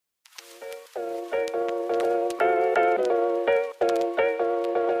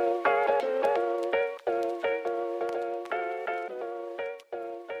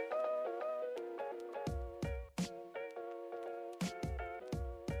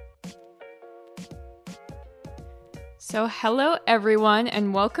So hello everyone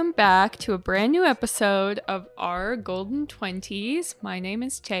and welcome back to a brand new episode of our Golden 20s. My name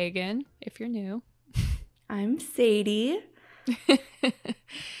is Tegan, if you're new. I'm Sadie.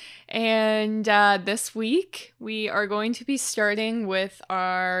 And this week we are going to be starting with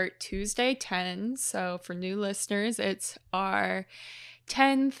our Tuesday 10s. So for new listeners, it's our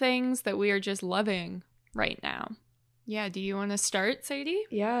 10 things that we are just loving right now. Yeah, do you want to start, Sadie?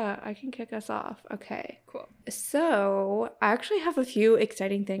 Yeah, I can kick us off. Okay. Cool. So I actually have a few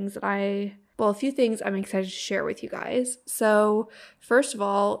exciting things a few things I'm excited to share with you guys. So first of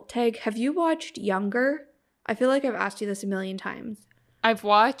all, Tag, have you watched Younger? I feel like I've asked you this a million times. I've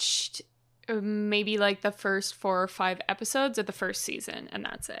watched maybe like the first 4 or 5 episodes of the first season, and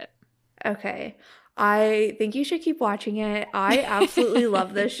that's it. Okay. I think you should keep watching it. I absolutely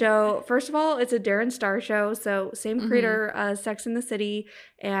love this show. First of all, it's a Darren Star show, so same creator as Sex and the City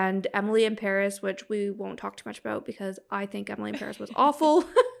and Emily in Paris, which we won't talk too much about because I think Emily in Paris was awful.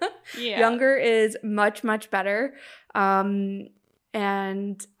 Yeah. Younger is much, much better. And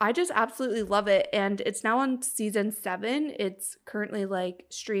I just absolutely love it. And it's now on season 7. It's currently like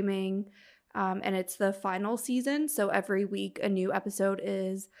streaming, and it's the final season. So every week a new episode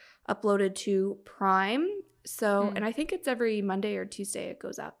is uploaded to Prime. So, and I think it's every Monday or Tuesday it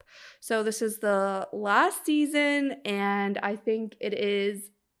goes up. So this is the last season and I think it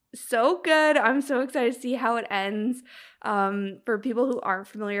is so good. I'm so excited to see how it ends. For people who aren't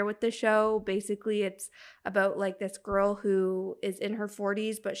familiar with the show, basically it's about like this girl who is in her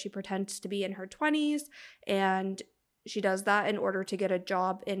 40s, but she pretends to be in her 20s, and she does that in order to get a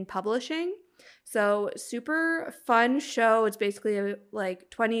job in publishing. So super fun show. It's basically like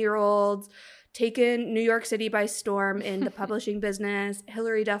 20-year-olds taken New York City by storm in the publishing business.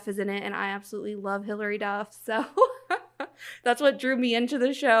 Hilary Duff is in it, and I absolutely love Hilary Duff. So that's what drew me into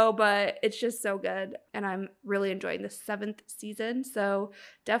the show, but it's just so good. And I'm really enjoying the 7th season. So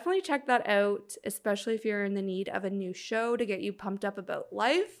definitely check that out, especially if you're in the need of a new show to get you pumped up about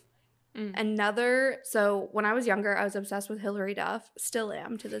life. So when I was younger, I was obsessed with Hilary Duff, still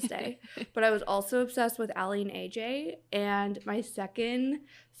am to this day, but I was also obsessed with Allie and AJ, and my second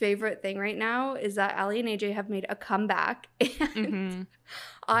favorite thing right now is that Allie and AJ have made a comeback, and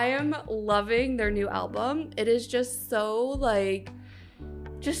I am loving their new album. It is just so like,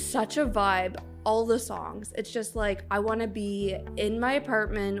 just such a vibe. All the songs, it's just like I want to be in my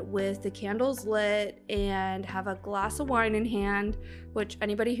apartment with the candles lit and have a glass of wine in hand, which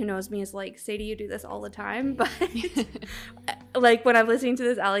anybody who knows me is like, Sadie, you do this all the time. But like when I'm listening to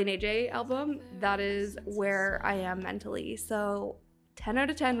this Allie and AJ album, that is where I am mentally. So 10 out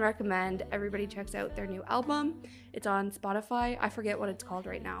of 10 recommend. Everybody checks out their new album. It's on Spotify. I forget what it's called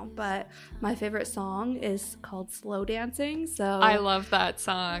right now, but my favorite song is called Slow Dancing. So I love that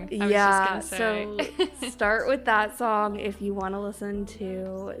song. So start with that song if you want to listen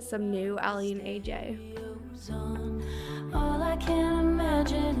to some new Allie and AJ. All I can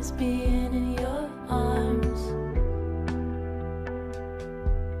imagine is being in your arms.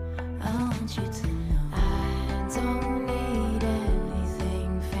 I want you to know I don't need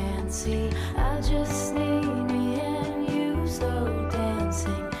anything fancy. I just need me and you slow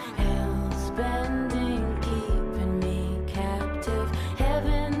dancing, hills bending, keeping me captive.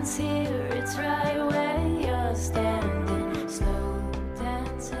 Heaven's here, it's right where you're standing, slow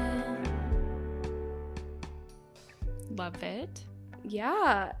dancing. Love it.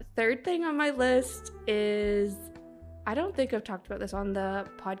 Yeah. Third thing on my list is, I don't think I've talked about this on the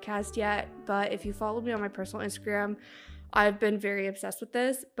podcast yet, but if you follow me on my personal Instagram, I've been very obsessed with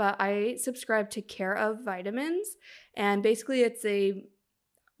this, but I subscribe to Care of Vitamins, and basically it's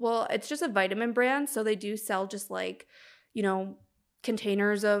just a vitamin brand, so they do sell just like,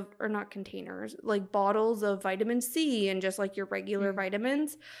 like bottles of vitamin C and just like your regular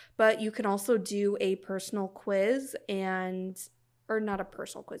vitamins, but you can also do a personal quiz or not a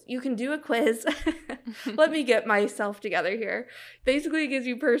personal quiz. You can do a quiz. Let me get myself together here. Basically, it gives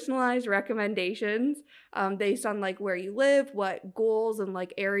you personalized recommendations based on like where you live, what goals and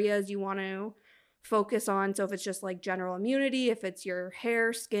like areas you want to focus on. So if it's just like general immunity, if it's your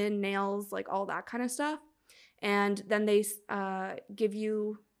hair, skin, nails, like all that kind of stuff. And then they give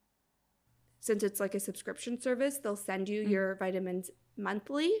you, since it's like a subscription service, they'll send you your vitamins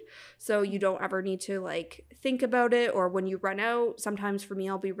monthly, so you don't ever need to like think about it, or when you run out. Sometimes for me,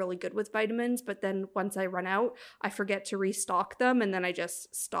 I'll be really good with vitamins, but then once I run out, I forget to restock them and then I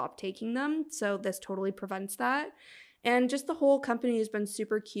just stop taking them. So this totally prevents that. And just the whole company has been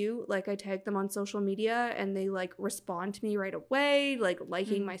super cute. Like I tag them on social media and they like respond to me right away, like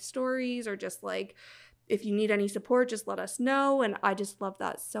liking my stories, or just like, if you need any support, just let us know. And I just love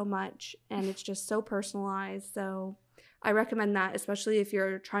that so much. And it's just so personalized. So I recommend that, especially if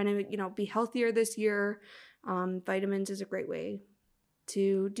you're trying to, be healthier this year. Vitamins is a great way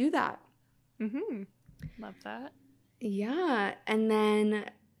to do that. Mm-hmm. Love that. Yeah. And then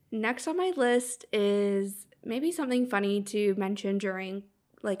next on my list is maybe something funny to mention during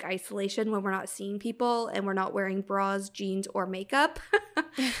like isolation when we're not seeing people and we're not wearing bras, jeans, or makeup.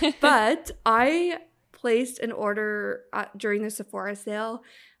 But I placed an order during the Sephora sale,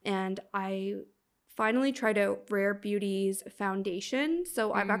 and I finally tried out Rare Beauty's foundation.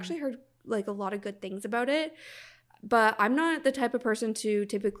 So I've actually heard like a lot of good things about it. But I'm not the type of person to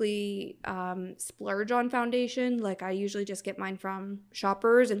typically splurge on foundation. Like, I usually just get mine from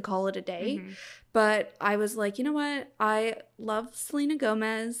Shoppers and call it a day. But I was like, you know what? I love Selena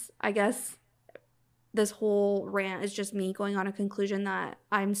Gomez. I guess this whole rant is just me going on a conclusion that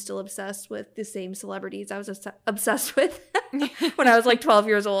I'm still obsessed with the same celebrities I was obsessed with when I was like 12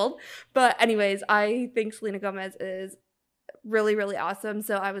 years old. But anyways, I think Selena Gomez is really, really awesome.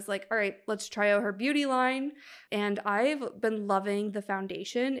 So I was like, all right, let's try out her beauty line. And I've been loving the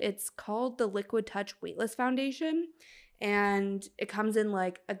foundation. It's called the Liquid Touch Weightless Foundation. And it comes in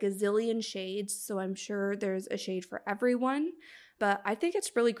like a gazillion shades. So I'm sure there's a shade for everyone. But I think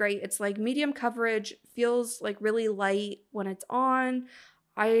it's really great. It's like medium coverage, feels like really light when it's on.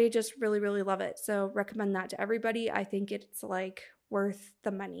 I just really, really love it. So recommend that to everybody. I think it's like worth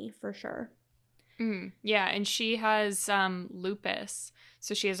the money for sure. Yeah, and she has lupus,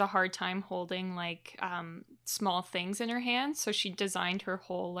 so she has a hard time holding like small things in her hands. So she designed her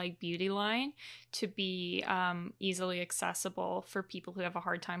whole like beauty line to be easily accessible for people who have a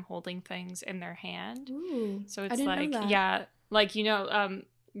hard time holding things in their hand. Ooh, So I it's didn't like, know that. yeah, like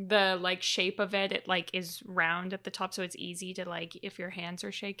the like shape of it like is round at the top, so it's easy to like if your hands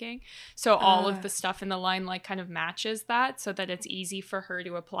are shaking. So all of the stuff in the line like kind of matches that, so that it's easy for her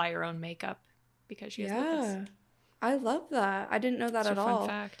to apply her own makeup. Because she has lupus. I love that. I didn't know that It's at a fun all.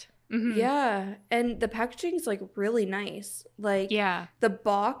 fact. Yeah, and the packaging is like really nice. Like Yeah. the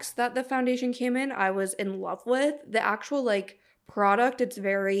box that the foundation came in, I was in love with. The actual like product, it's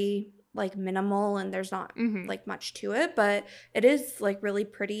very like minimal and there's not like much to it, but it is like really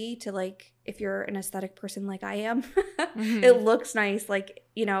pretty to like if you're an aesthetic person like I am. It looks nice like,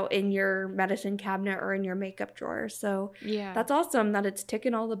 in your medicine cabinet or in your makeup drawer. So Yeah. that's awesome that it's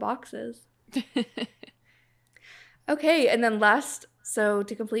ticking all the boxes. Okay, and then last, so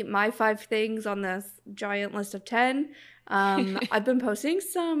to complete my 5 things on this giant list of 10, I've been posting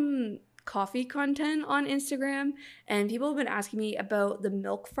some coffee content on Instagram, and people have been asking me about the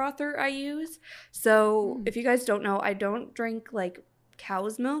milk frother I use. So if you guys don't know, I don't drink like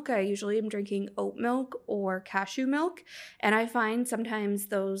cow's milk. I usually am drinking oat milk or cashew milk, and I find sometimes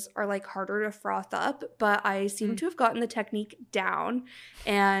those are like harder to froth up, but I seem to have gotten the technique down,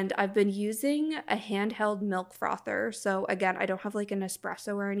 and I've been using a handheld milk frother. So again, I don't have like an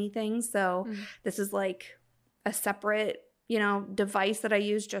espresso or anything, so this is like a separate device that I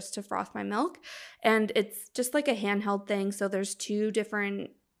use just to froth my milk, and it's just like a handheld thing. So there's 2 different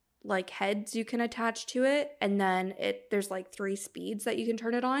like heads you can attach to it, and then there's like 3 speeds that you can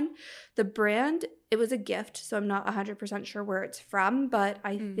turn it on. The brand, it was a gift, so I'm not 100% sure where it's from, but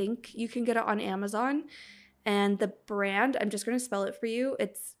I think you can get it on Amazon. And the brand, I'm just going to spell it for you.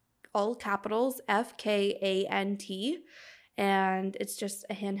 It's all capitals, FKANT, and it's just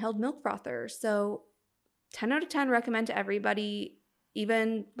a handheld milk frother. So 10 out of 10 recommend to everybody.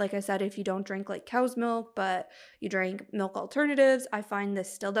 Even, like I said, if you don't drink like cow's milk, but you drink milk alternatives, I find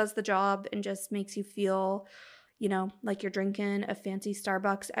this still does the job and just makes you feel, like you're drinking a fancy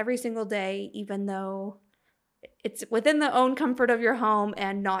Starbucks every single day, even though it's within the own comfort of your home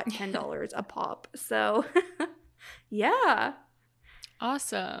and not $10 a pop. So, yeah.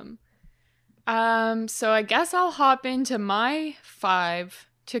 Awesome. So I guess I'll hop into my 5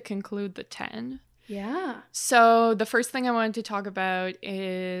 to conclude the 10. Yeah. So the first thing I wanted to talk about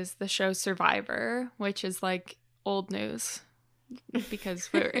is the show Survivor, which is like old news because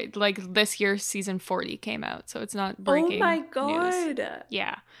we're like this year season 40 came out, so it's not breaking Oh my God. news.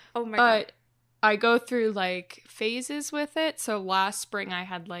 Yeah. Oh my God. But I go through like phases with it. So last spring I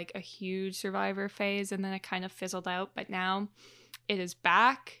had like a huge Survivor phase, and then it kind of fizzled out, but now it is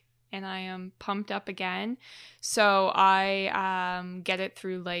back and I am pumped up again. So I get it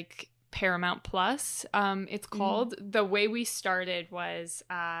through like Paramount Plus. It's called. The way we started was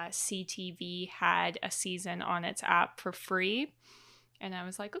CTV had a season on its app for free, and I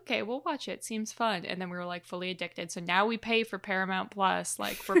was like, okay, we'll watch it, seems fun. And then we were like fully addicted, so now we pay for Paramount Plus.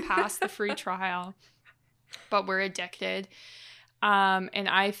 Like we're past the free trial, but we're addicted. And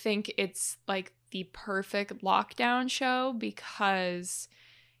I think it's like the perfect lockdown show because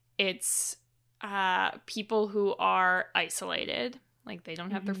it's people who are isolated, like they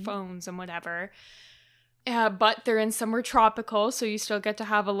don't have their phones and whatever. But they're in somewhere tropical, so you still get to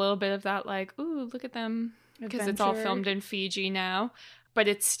have a little bit of that, like, ooh, look at them, because it's all filmed in Fiji now. But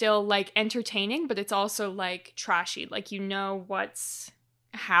it's still, like, entertaining, but it's also, like, trashy. Like, you know what's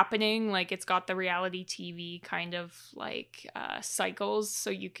happening. Like, it's got the reality TV kind of, like, cycles, so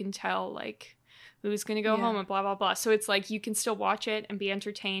you can tell, like, who's going to go home and blah, blah, blah. So it's, like, you can still watch it and be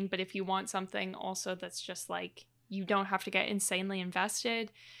entertained, but if you want something also that's just, like, you don't have to get insanely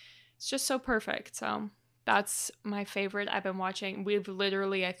invested, it's just so perfect. So that's my favorite. I've been watching. We've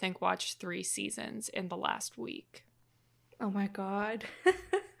literally, I think, watched 3 seasons in the last week. Oh my God.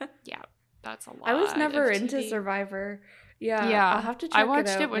 Yeah, that's a lot. I was never of into TV. Survivor. Yeah, I'll have to check it out. I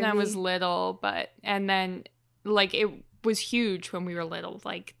watched it when I was maybe. little, and then, like, it was huge when we were little,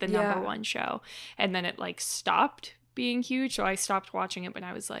 like, the number one show. And then it, like, stopped being huge, so I stopped watching it when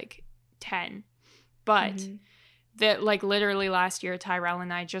I was, like, 10. But that, like, literally last year, Tyrell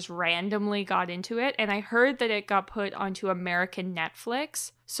and I just randomly got into it, and I heard that it got put onto American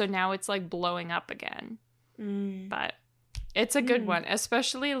Netflix, so now it's, like, blowing up again. But it's a good one,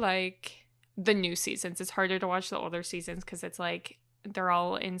 especially, like, the new seasons. It's harder to watch the older seasons because it's, like, they're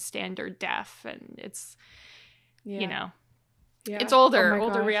all in standard def, and it's, you know, it's older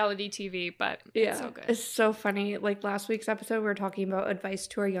reality TV, but it's so good. It's so funny. Like, last week's episode, we were talking about advice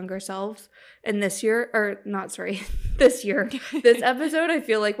to our younger selves. And this year, this episode, I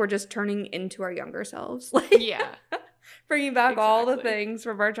feel like we're just turning into our younger selves. Like, bringing back all the things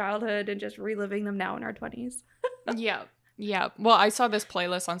from our childhood and just reliving them now in our 20s. Yeah. Well, I saw this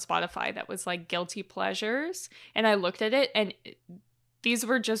playlist on Spotify that was, like, guilty pleasures, and I looked at it, and these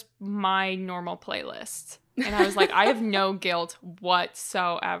were just my normal playlists. And I was like, I have no guilt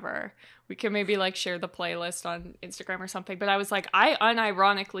whatsoever. We could maybe, like, share the playlist on Instagram or something. But I was like, I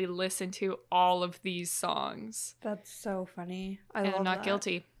unironically listen to all of these songs. That's so funny. I'm not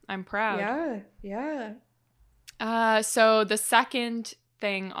guilty. I'm proud. Yeah. So the second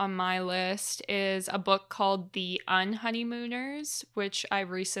thing on my list is a book called The Unhoneymooners, which I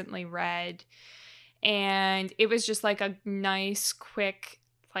recently read. And it was just, like, a nice, quick,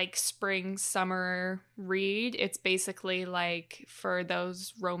 like, spring, summer read. It's basically, like, for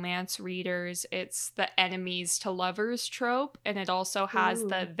those romance readers, it's the enemies to lovers trope. And it also has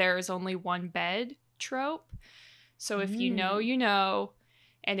the there's only one bed trope. So if you know, you know.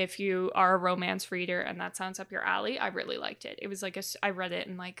 And if you are a romance reader and that sounds up your alley, I really liked it. It was like I read it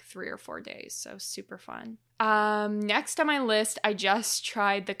in like 3 or 4 days, so super fun. Next on my list, I just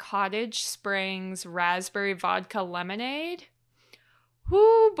tried the Cottage Springs Raspberry Vodka Lemonade.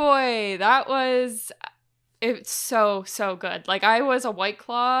 Whoo boy, it's so good. Like, I was a White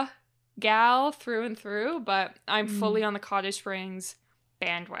Claw gal through and through, but I'm fully on the Cottage Springs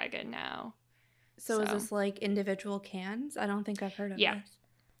bandwagon now. So is this like individual cans? I don't think I've heard of this.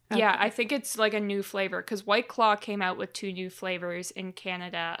 Yeah, I think it's like a new flavor because White Claw came out with 2 new flavors in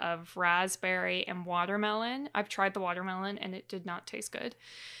Canada of raspberry and watermelon. I've tried the watermelon and it did not taste good.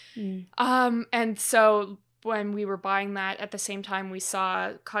 And so when we were buying that at the same time, we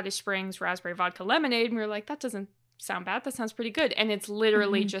saw Cottage Springs Raspberry Vodka Lemonade and we were like, that doesn't sound bad. That sounds pretty good. And it's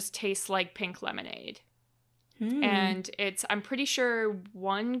literally just tastes like pink lemonade. And I'm pretty sure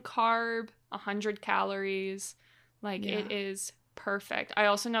 1 carb, 100 calories. Like, it is perfect. I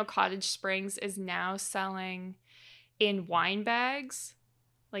also know Cottage Springs is now selling in wine bags.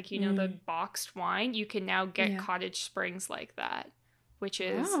 Like, you know, the boxed wine. You can now get Cottage Springs like that, which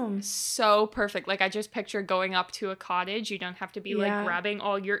is so perfect. Like, I just picture going up to a cottage. You don't have to be like grabbing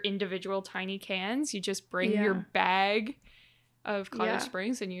all your individual tiny cans. You just bring your bag of Cottage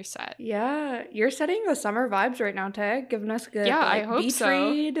Springs and you're set. Yeah, you're setting the summer vibes right now, Tag. Giving us good I hope beach so.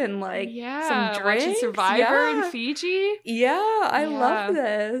 read and like some drinks. Watching Survivor in Fiji. Yeah, I love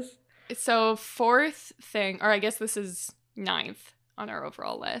this. So 4th thing, or I guess this is 9th on our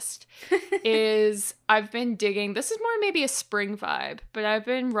overall list, is I've been digging, this is more maybe a spring vibe, but I've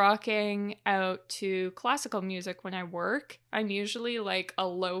been rocking out to classical music when I work. I'm usually like a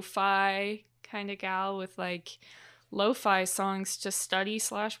lo-fi kind of gal with like lo-fi songs to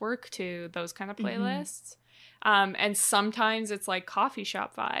study/work to, those kind of playlists. And sometimes it's like coffee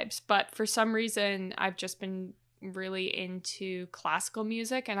shop vibes, but for some reason I've just been really into classical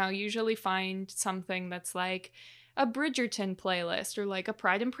music, and I'll usually find something that's like a Bridgerton playlist or like a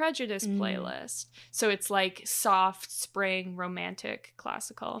Pride and Prejudice playlist. So it's like soft spring romantic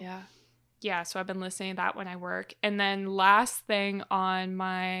classical. Yeah, so I've been listening to that when I work. And then last thing on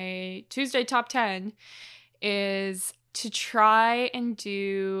my Tuesday top 10 is to try and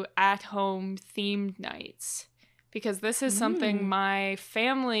do at-home themed nights, because this is something my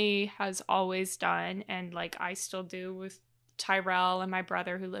family has always done, and like I still do with Tyrell and my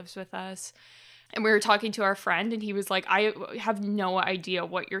brother who lives with us. And we were talking to our friend, and he was like, I have no idea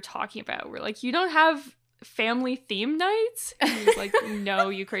what you're talking about. We're like, you don't have family theme nights? And he was like, no,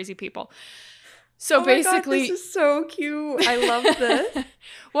 you crazy people. So basically, my God, this is so cute. I love this.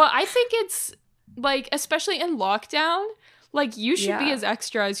 Well, I think it's like, especially in lockdown, like you should be as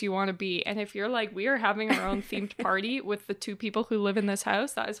extra as you want to be. And if you're like, we are having our own themed party with the 2 people who live in this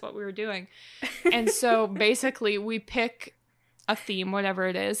house, that is what we were doing. And so basically we pick a theme, whatever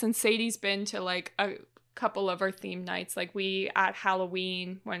it is. And Sadie's been to like a couple of our theme nights. Like we at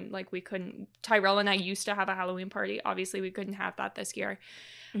Halloween, when like we couldn't, Tyrell and I used to have a Halloween party. Obviously we couldn't have that this year.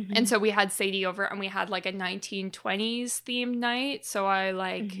 And so we had Sadie over, and we had like a 1920s themed night. So I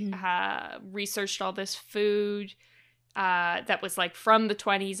like researched all this food that was like from the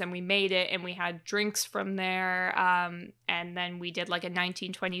 20s, and we made it, and we had drinks from there. And then we did like a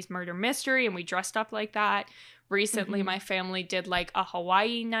 1920s murder mystery, and we dressed up like that. Recently, my family did like a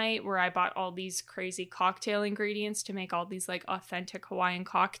Hawaii night where I bought all these crazy cocktail ingredients to make all these like authentic Hawaiian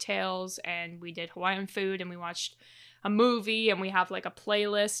cocktails, and we did Hawaiian food, and we watched a movie, and we have like a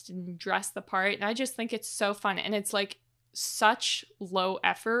playlist and dress the part. And I just think it's so fun, and it's like such low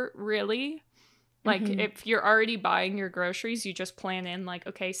effort, really. Like if you're already buying your groceries, you just plan in like,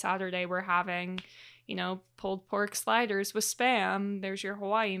 okay, Saturday we're having, you know, pulled pork sliders with Spam. There's your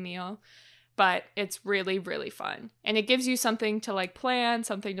Hawaii meal. But it's really, really fun. And it gives you something to like plan,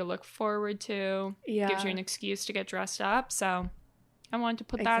 something to look forward to. Yeah. Gives you an excuse to get dressed up. So I wanted to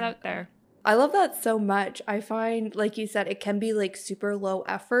put that out there. I love that so much. I find, like you said, it can be like super low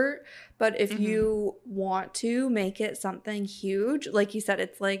effort, but if you want to make it something huge, like you said,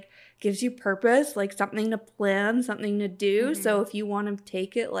 it's like gives you purpose, like something to plan, something to do. So if you want to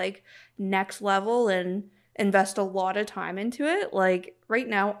take it like next level and invest a lot of time into it, like right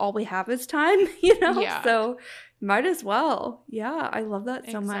now all we have is time, you know? Yeah. So might as well. Yeah, I love that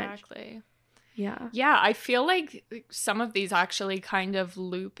so much. Exactly. Yeah, I feel like some of these actually kind of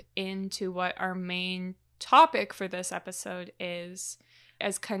loop into what our main topic for this episode is,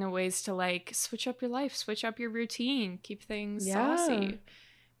 as kind of ways to like switch up your life, switch up your routine, keep things saucy.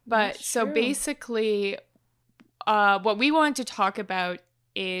 But so basically what we want to talk about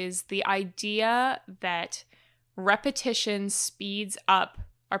is the idea that repetition speeds up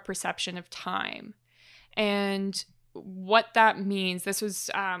our perception of time. And what that means, this was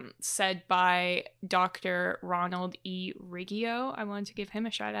said by Dr. Ronald E. Riggio. I wanted to give him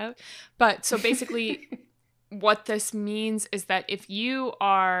a shout out. But so basically what this means is that if you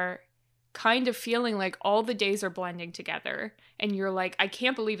are kind of feeling like all the days are blending together and you're like, I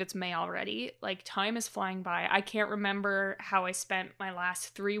can't believe it's May already. Like time is flying by. I can't remember how I spent my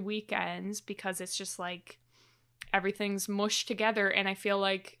last 3 weekends because it's just like everything's mushed together and I feel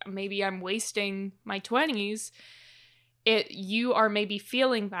like maybe I'm wasting my 20s. You are maybe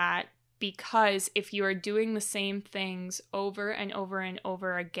feeling that because if you are doing the same things over and over and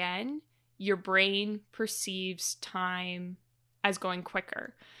over again, your brain perceives time as going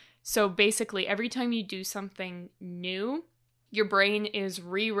quicker. So basically, every time you do something new, your brain is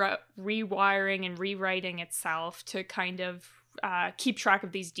rewiring and rewriting itself to kind of keep track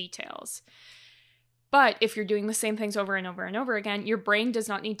of these details. But if you're doing the same things over and over and over again, your brain does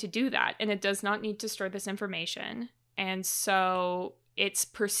not need to do that, and it does not need to store this information. And so it's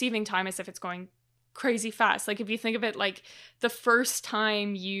perceiving time as if it's going crazy fast. Like if you think of it like the first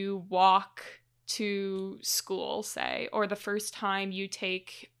time you walk to school, say, or the first time you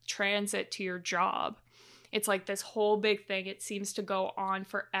take transit to your job, it's like this whole big thing. It seems to go on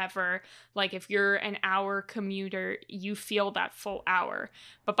forever. Like if you're an hour commuter, you feel that full hour.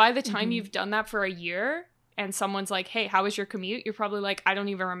 But by the time you've done that for a year and someone's like, hey, how was your commute? You're probably like, I don't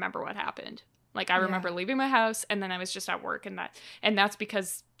even remember what happened. Like I remember leaving my house and then I was just at work and that's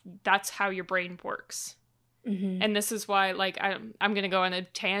because that's how your brain works. And this is why, like, I'm going to go on a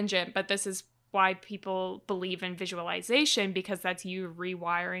tangent, but this is why people believe in visualization, because that's you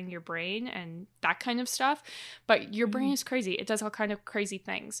rewiring your brain and that kind of stuff. But your brain is crazy. It does all kind of crazy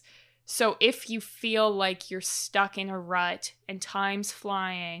things. So if you feel like you're stuck in a rut and time's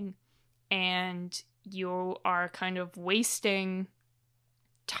flying and you are kind of wasting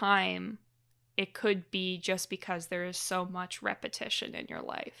time, it could be just because there is so much repetition in your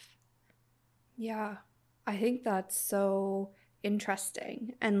life. Yeah, I think that's so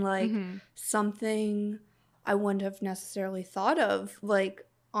interesting and like something I wouldn't have necessarily thought of like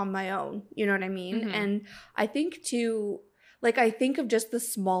on my own, you know what I mean? And I think too, like I think of just the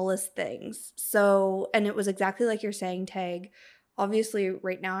smallest things. So, and it was exactly like you're saying, Tag. Obviously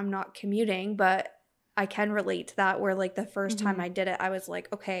right now I'm not commuting, but I can relate to that, where like the first time I did it, I was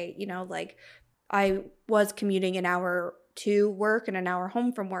like, okay, you know, like I was commuting an hour to work and an hour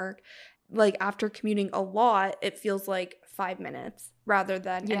home from work. Like after commuting a lot, it feels like 5 minutes rather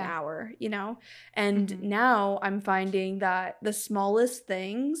than an Yeah. hour, you know? And Mhm. now I'm finding that the smallest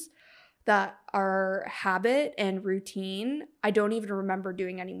things that are habit and routine, I don't even remember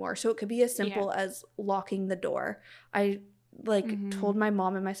doing anymore. So it could be as Yeah. simple as locking the door. I like Mhm. told my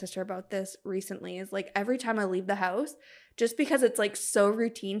mom and my sister about this recently, is like every time I leave the house, just because it's like so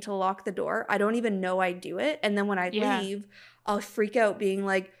routine to lock the door, I don't even know I do it. And then when I Yeah. leave, I'll freak out being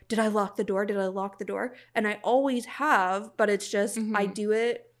like, did I lock the door? Did I lock the door? And I always have, but it's just I Mhm. do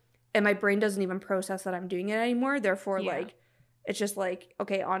it and my brain doesn't even process that I'm doing it anymore. Therefore, Yeah. like it's just like,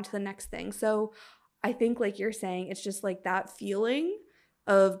 okay, on to the next thing. So I think, like you're saying, it's just like that feeling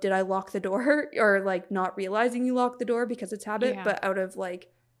of did I lock the door or like not realizing you lock the door because it's habit, Yeah. but out of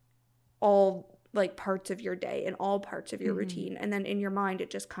like all like parts of your day and all parts of your Mhm. routine. And then in your mind, it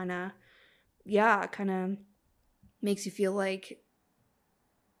just kind of, yeah, kind of makes you feel like,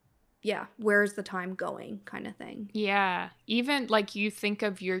 yeah, where's the time going kind of thing. Yeah. Even like you think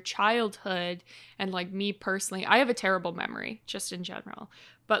of your childhood, and like me personally, I have a terrible memory just in general.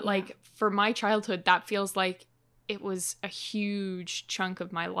 But Yeah. like for my childhood, that feels like it was a huge chunk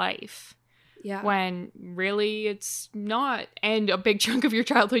of my life, Yeah. when really it's not. And a big chunk of your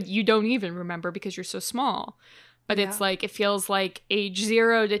childhood you don't even remember because you're so small. But Yeah. it's like, it feels like age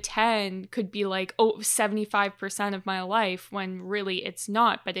 0 to 10 could be like, oh, 75% of my life, when really it's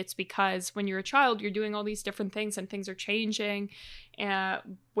not. But it's because when you're a child, you're doing all these different things and things are changing.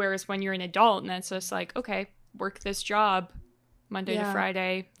 Whereas when you're an adult and it's just like, okay, work this job Monday to Yeah.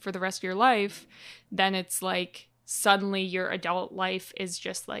 Friday for the rest of your life, then it's like suddenly your adult life is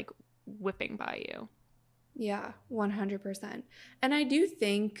just like whipping by you. Yeah. 100%. And I do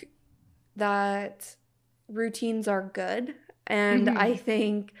think that routines are good, and I Mm-hmm.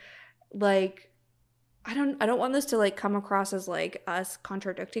 think like I don't want this to like come across as like us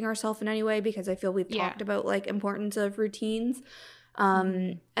contradicting ourselves in any way, because I feel we've Yeah. talked about like importance of routines.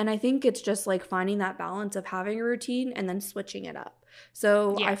 Mm-hmm. And I think it's just like finding that balance of having a routine and then switching it up.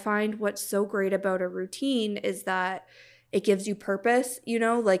 So I Yeah. find what's so great about a routine is that it gives you purpose, you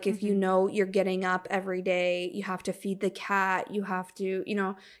know, like if you Mm-hmm. know you're getting up every day, you have to feed the cat, you have to, you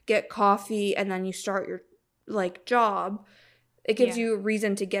know, get coffee, and then you start your like job. It gives Yeah. you a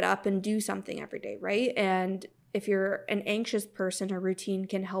reason to get up and do something every day, right? And if you're an anxious person, a routine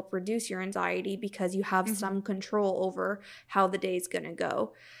can help reduce your anxiety because you have Mm-hmm. some control over how the day's going to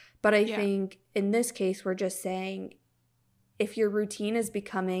go. But I Yeah. think in this case, we're just saying if your routine is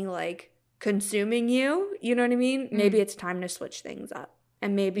becoming like consuming you, you know what I mean? Maybe Mm. it's time to switch things up.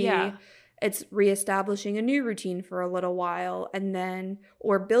 And Yeah. maybe it's reestablishing a new routine for a little while, and then,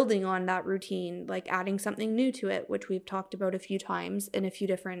 or building on that routine, like adding something new to it, which we've talked about a few times in a few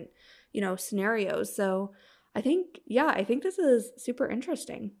different, you know, scenarios. So I think, yeah, I think this is super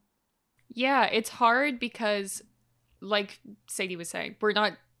interesting. Yeah. It's hard because, like Sadie was saying, we're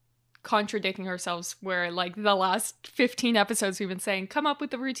not contradicting ourselves, where like the last 15 episodes we've been saying, come up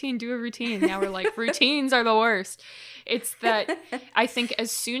with a routine, do a routine. Now we're like, routines are the worst. It's that I think as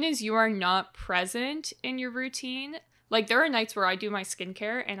soon as you are not present in your routine, like there are nights where I do my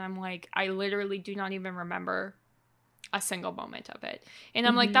skincare and I'm like, I literally do not even remember a single moment of it. And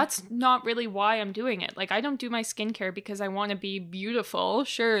I'm like, Hmm. that's not really why I'm doing it. Like, I don't do my skincare because I want to be beautiful.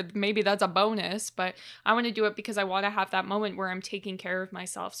 Sure, maybe that's a bonus, but I want to do it because I want to have that moment where I'm taking care of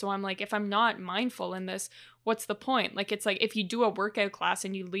myself. So I'm like, if I'm not mindful in this, what's the point? Like, it's like if you do a workout class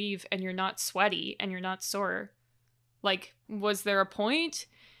and you leave and you're not sweaty and you're not sore, like, was there a point?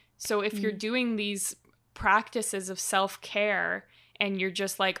 So if you're doing these practices of self-care and you're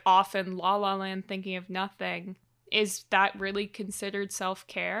just like off in la la land thinking of nothing, is that really considered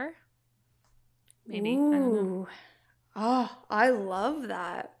self-care? Maybe. I don't know. Ooh. Oh, I love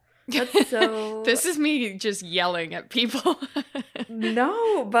that. That's so. This is me just yelling at people.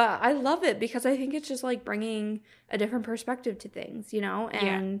 No, but I love it because I think it's just like bringing a different perspective to things, you know?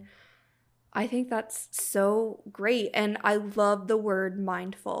 Yeah. And I think that's so great. And I love the word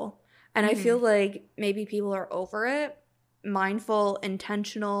mindful. And I feel Mm-hmm. like maybe people are over it. Mindful,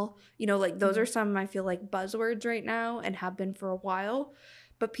 intentional, you know, like those Mm-hmm. are some I feel like buzzwords right now and have been for a while,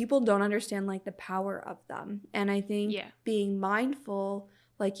 but people don't understand like the power of them. And I think Yeah. being mindful,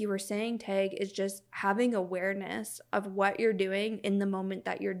 like you were saying, Tag, is just having awareness of what you're doing in the moment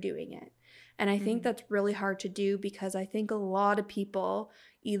that you're doing it. And I think Mm-hmm. that's really hard to do because I think a lot of people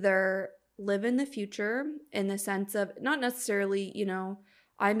either live in the future in the sense of not necessarily, you know,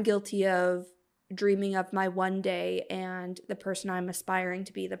 I'm guilty of dreaming of my one day and the person I'm aspiring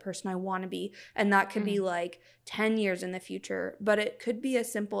to be, the person I want to be. And that could be like 10 years in the future. But it could be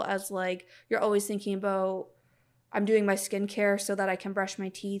as simple as like you're always thinking about, I'm doing my skincare so that I can brush my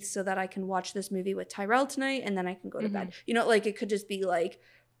teeth, so that I can watch this movie with Tyrell tonight, and then I can go to bed. You know, like it could just be like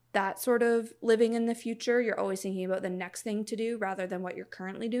that sort of living in the future. You're always thinking about the next thing to do rather than what you're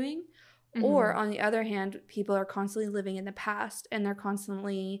currently doing. Or on the other hand, people are constantly living in the past, and they're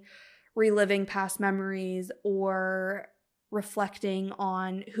constantly reliving past memories or reflecting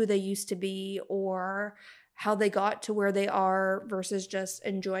on who they used to be or how they got to where they are versus just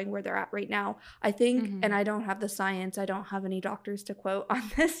enjoying where they're at right now. I think, and I don't have the science, I don't have any doctors to quote on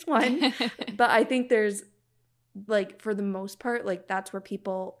this one, but I think there's like, for the most part, like that's where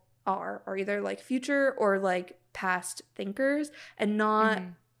people are either like future or like past thinkers, and not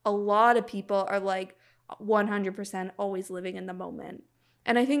a lot of people are like 100% always living in the moment.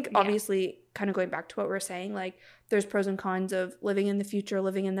 And I think obviously kind of going back to what we're saying, like there's pros and cons of living in the future,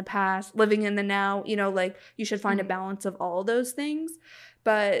 living in the past, living in the now, you know, like you should find a balance of all those things.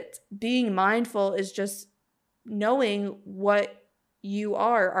 But being mindful is just knowing what you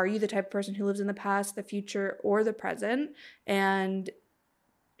are. Are you the type of person who lives in the past, the future, or the present? And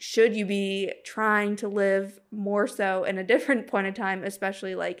should you be trying to live more so in a different point of time,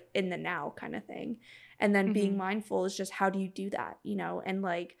 especially like in the now kind of thing? And then being mindful is just, how do you do that, you know, and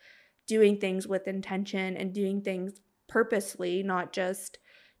like doing things with intention and doing things purposely, not just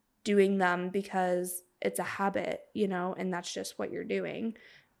doing them because it's a habit, you know, and that's just what you're doing,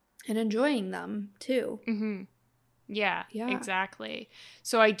 and enjoying them too. Yeah, exactly.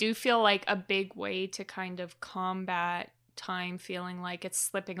 So I do feel like a big way to kind of combat time feeling like it's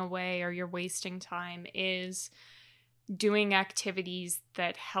slipping away or you're wasting time is doing activities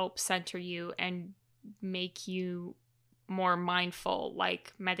that help center you and make you more mindful,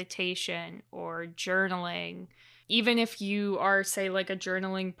 like meditation or journaling. Even if you are, say, like a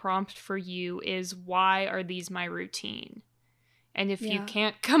journaling prompt for you is, why are these my routine? And if you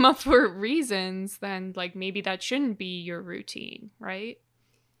can't come up with reasons, then like maybe that shouldn't be your routine, right?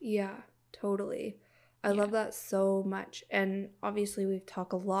 Yeah, totally. I love that so much. And obviously we've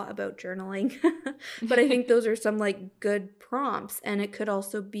talked a lot about journaling, but I think those are some like good prompts. And it could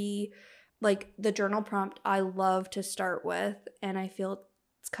also be like the journal prompt I love to start with, and I feel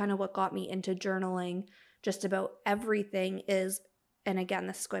it's kind of what got me into journaling just about everything is, and again,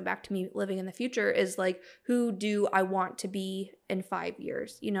 this is going back to me living in the future, is like, who do I want to be in 5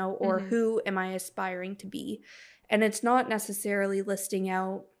 years, you know, or who am I aspiring to be? And it's not necessarily listing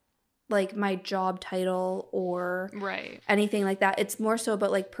out like my job title or anything like that. It's more so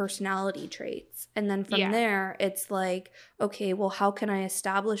about like personality traits. And then from there, it's like, okay, well, how can I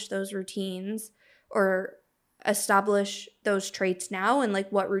establish those routines or establish those traits now? And like,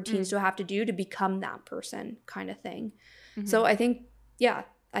 what routines do I have to do to become that person kind of thing? So I think,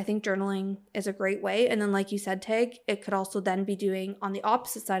 I think journaling is a great way. And then like you said, Tag, it could also then be doing on the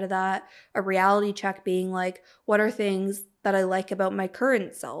opposite side of that, a reality check, being like, what are things that I like about my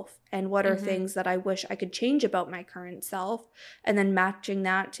current self? And what are things that I wish I could change about my current self? And then matching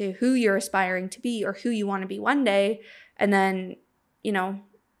that to who you're aspiring to be or who you want to be one day. And then, you know,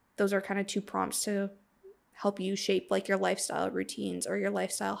 those are kind of two prompts to help you shape like your lifestyle routines or your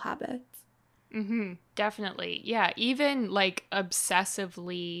lifestyle habits. Definitely. Yeah. Even like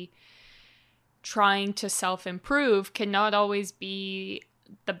obsessively trying to self-improve cannot always be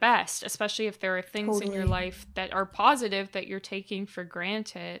the best, especially if there are things in your life that are positive that you're taking for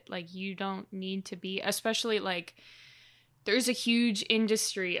granted. Like you don't need to be, especially like there's a huge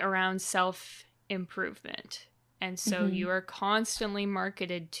industry around self-improvement. And so you are constantly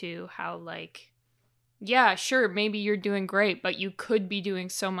marketed to how like, yeah, sure, maybe you're doing great, but you could be doing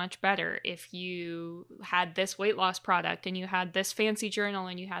so much better if you had this weight loss product and you had this fancy journal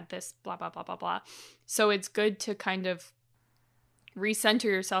and you had this blah, blah, blah, blah, blah. So it's good to kind of recenter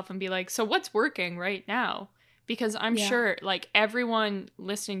yourself and be like, so what's working right now? Because I'm sure like everyone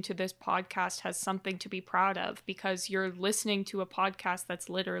listening to this podcast has something to be proud of, because you're listening to a podcast that's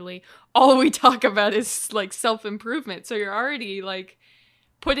literally all we talk about is like self-improvement. So you're already like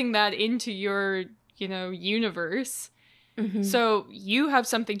putting that into your, you know, universe. So you have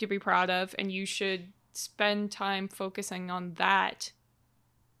something to be proud of, and you should spend time focusing on that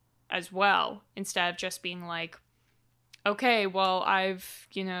as well, instead of just being like, okay, well, I've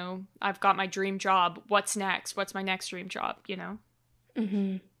got my dream job. What's next? What's my next dream job, you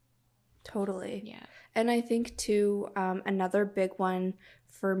know? Totally. Yeah. And I think too, another big one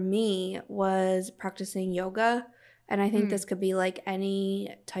for me was practicing yoga. And I think this could be like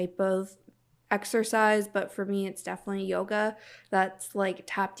any type of exercise, but for me it's definitely yoga that's like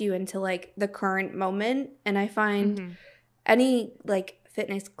tapped you into like the current moment. And I find Mm-hmm. any like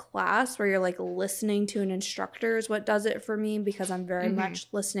fitness class where you're like listening to an instructor is what does it for me, because I'm very Mm-hmm. much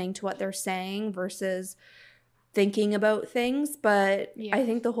listening to what they're saying versus thinking about things. But Yeah. I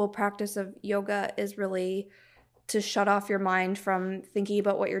think the whole practice of yoga is really to shut off your mind from thinking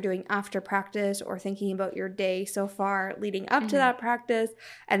about what you're doing after practice or thinking about your day so far leading up to Mm-hmm. that practice.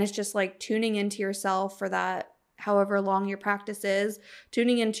 And it's just like tuning into yourself for that, however long your practice is,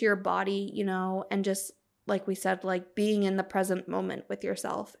 tuning into your body, you know, and just like we said, like being in the present moment with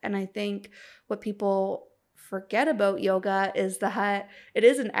yourself. And I think what people forget about yoga is that it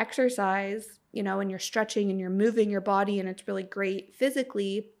is an exercise, you know, and you're stretching and you're moving your body, and it's really great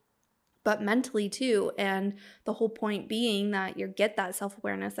physically, but mentally too. And the whole point being that you get that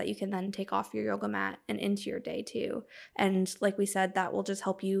self-awareness that you can then take off your yoga mat and into your day too. And like we said, that will just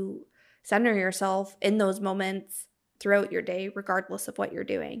help you center yourself in those moments throughout your day, regardless of what you're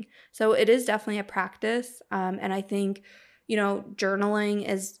doing. So it is definitely a practice. And I think, you know, journaling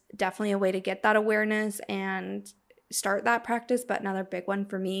is definitely a way to get that awareness and start that practice. But another big one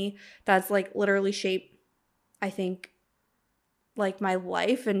for me that's like literally shaped, I think, like my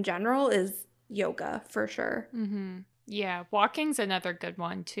life in general is yoga for sure. Mm-hmm. Yeah, walking's another good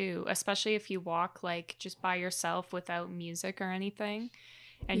one too, especially if you walk like just by yourself without music or anything,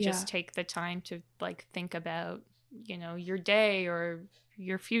 and Yeah, just take the time to like think about, you know, your day or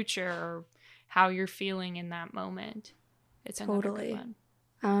your future or how you're feeling in that moment. It's another good totally.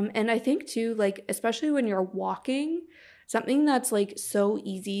 one. And I think too, like, especially when you're walking, something that's like so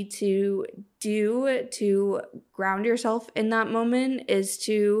easy to do to ground yourself in that moment is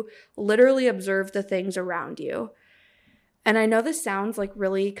to literally observe the things around you. And I know this sounds like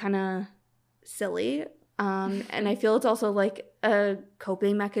really kind of silly. And I feel it's also like a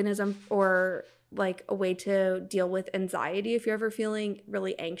coping mechanism or like a way to deal with anxiety if you're ever feeling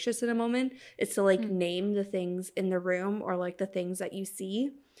really anxious in a moment, is to like Mm. name the things in the room or like the things that you see.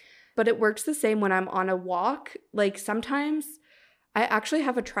 But it works the same when I'm on a walk. Like sometimes I actually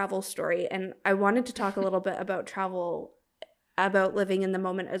have a travel story, and I wanted to talk a little bit about travel, about living in the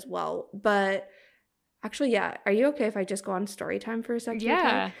moment as well. But actually, yeah, are you okay if I just go on story time for a second?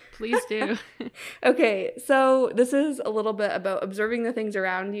 Yeah, please do. Okay, so this is a little bit about observing the things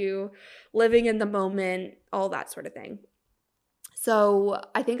around you, living in the moment, all that sort of thing. So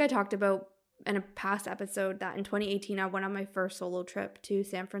I think I talked about in a past episode that in 2018, I went on my first solo trip to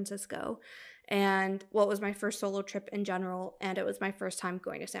San Francisco. And well, it was my first solo trip in general, and it was my first time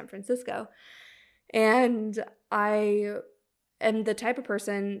going to San Francisco. And I am the type of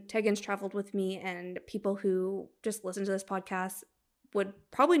person, Tegan's traveled with me, and people who just listen to this podcast would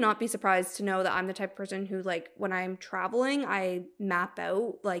probably not be surprised to know that I'm the type of person who, like, when I'm traveling, I map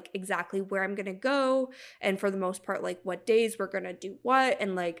out like exactly where I'm gonna go, and for the most part, like what days we're gonna do what,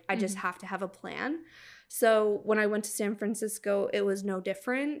 and like I just have to have a plan. So when I went to San Francisco, it was no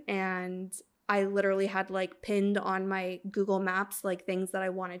different, and I literally had like pinned on my Google Maps like things that I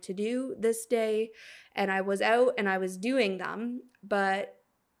wanted to do this day, and I was out and I was doing them. But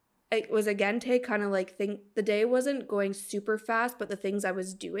it was a gente kind of like thing. The day wasn't going super fast, but the things I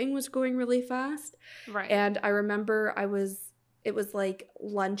was doing was going really fast. Right. And I remember it was like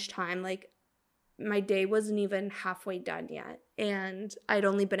lunchtime, like my day wasn't even halfway done yet. And I'd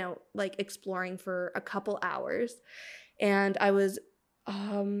only been out like exploring for a couple hours. And I was,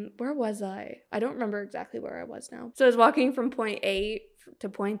 where was I? I don't remember exactly where I was now. So I was walking from point A to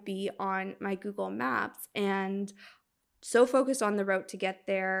point B on my Google Maps, and so focused on the route to get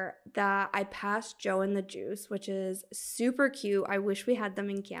there that I passed Joe and the Juice, which is super cute. I wish we had them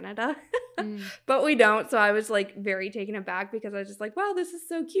in Canada, but we don't. So I was like very taken aback because I was just like, wow, this is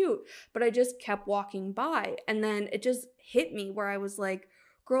so cute. But I just kept walking by. And then it just hit me where I was like,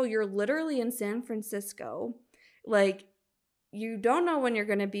 girl, you're literally in San Francisco. Like, you don't know when you're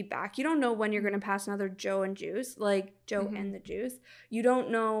going to be back. You don't know when you're going to pass another Joe and Juice, like Joe and the Juice. You don't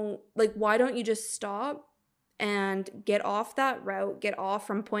know, like, why don't you just stop and get off that route, get off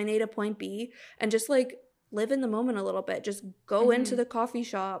from point A to point B, and just like live in the moment a little bit. Just go into the coffee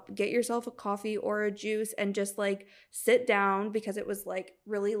shop, get yourself a coffee or a juice, and just like sit down, because it was like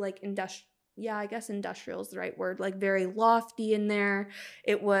really like industrial. Yeah, I guess industrial is the right word. Like very lofty in there.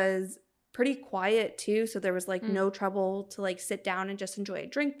 It was pretty quiet too, so there was like no trouble to like sit down and just enjoy a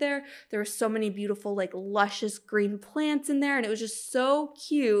drink there. There were so many beautiful like luscious green plants in there, and it was just so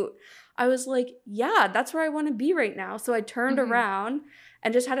cute. I was like, yeah, that's where I want to be right now. So I turned around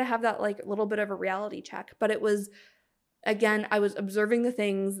and just had to have that like little bit of a reality check. But it was, again, I was observing the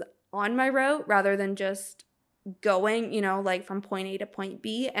things on my route rather than just going, like from point A to point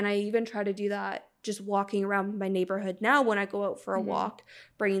B. And I even try to do that just walking around my neighborhood now when I go out for a walk,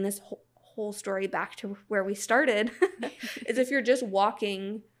 bringing this whole story back to where we started, is if you're just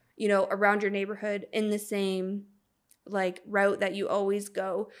walking, around your neighborhood in the same like route that you always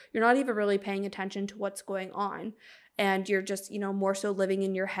go, you're not even really paying attention to what's going on. And you're just, more so living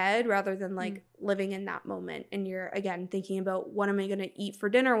in your head rather than like living in that moment. And you're, again, thinking about what am I going to eat for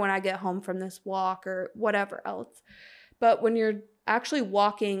dinner when I get home from this walk or whatever else. But when you're actually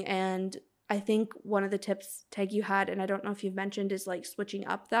walking, and I think one of the tips, Tag, you had, and I don't know if you've mentioned, is like switching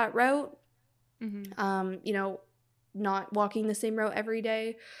up that route. Not walking the same route every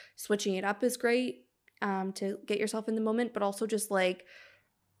day. Switching it up is great to get yourself in the moment, but also just like,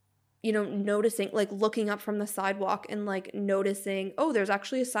 noticing, like looking up from the sidewalk and like noticing, oh, there's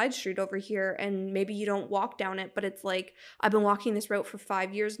actually a side street over here, and maybe you don't walk down it, but it's like, I've been walking this route for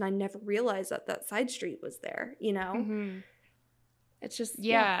 5 years and I never realized that that side street was there, It's just,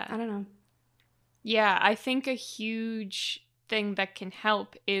 I don't know. Yeah, I think a huge thing that can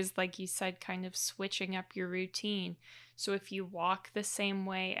help is, like you said, kind of switching up your routine. So if you walk the same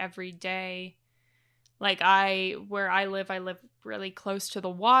way every day, like where I live really close to the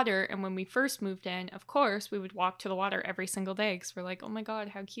water. And when we first moved in, of course, we would walk to the water every single day because we're like, oh my God,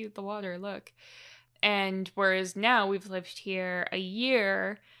 how cute the water, look. And whereas now we've lived here a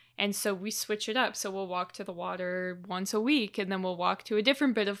year, and so we switch it up. So we'll walk to the water once a week, and then we'll walk to a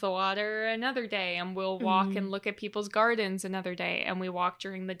different bit of the water another day, and we'll walk and look at people's gardens another day. And we walk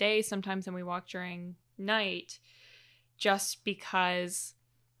during the day sometimes, and we walk during night, just because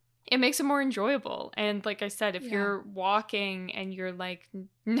it makes it more enjoyable. And like I said, if you're walking and you're like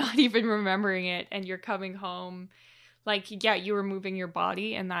not even remembering it and you're coming home, like, yeah, you were moving your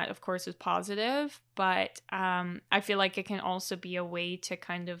body, and that of course is positive, but I feel like it can also be a way to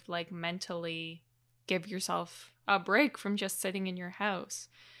kind of like mentally give yourself a break from just sitting in your house.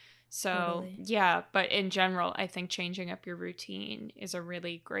 So yeah, but in general, I think changing up your routine is a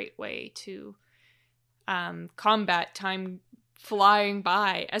really great way to combat time flying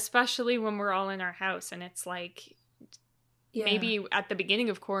by, especially when we're all in our house. And it's like, maybe at the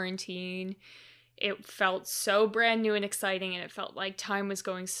beginning of quarantine, it felt so brand new and exciting, and it felt like time was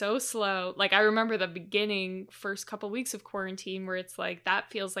going so slow. Like, I remember the beginning first couple weeks of quarantine where it's like,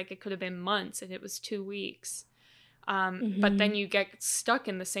 that feels like it could have been months, and it was 2 weeks. But then you get stuck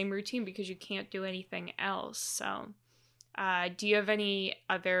in the same routine because you can't do anything else. So do you have any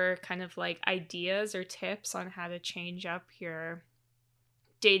other kind of like ideas or tips on how to change up your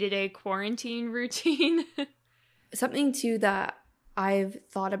day-to-day quarantine routine? Something too that I've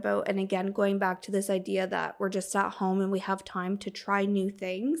thought about, and again, going back to this idea that we're just at home and we have time to try new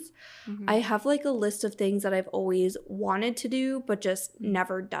things. I have like a list of things that I've always wanted to do, but just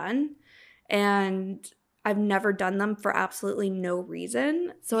never done. And I've never done them for absolutely no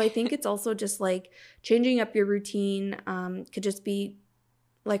reason. So I think it's also just like changing up your routine could just be,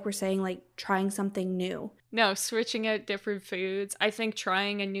 like we're saying, like trying something new. No, switching out different foods. I think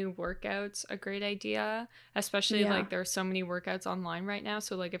trying a new workout's a great idea, especially like there are so many workouts online right now.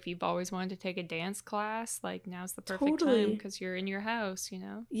 So like if you've always wanted to take a dance class, like now's the perfect time because you're in your house,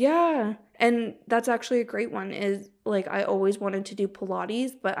 Yeah. And that's actually a great one, is like I always wanted to do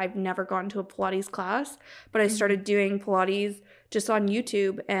Pilates, but I've never gone to a Pilates class. But I started doing Pilates just on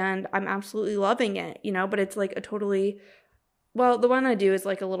YouTube, and I'm absolutely loving it, but it's like a totally... Well, the one I do is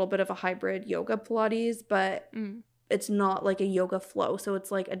like a little bit of a hybrid yoga Pilates, but it's not like a yoga flow. So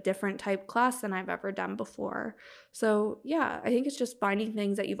it's like a different type class than I've ever done before. So yeah, I think it's just finding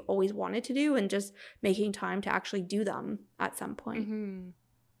things that you've always wanted to do and just making time to actually do them at some point.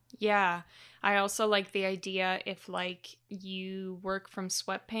 Yeah. I also like the idea, if like you work from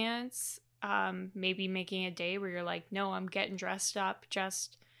sweatpants, maybe making a day where you're like, no, I'm getting dressed up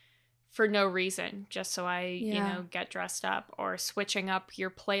just for no reason, just so I, get dressed up, or switching up your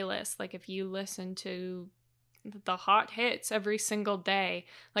playlist. Like if you listen to the hot hits every single day,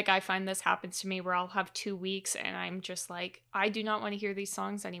 like I find this happens to me where I'll have 2 weeks and I'm just like, I do not want to hear these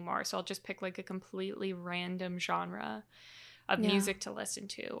songs anymore. So I'll just pick like a completely random genre of music to listen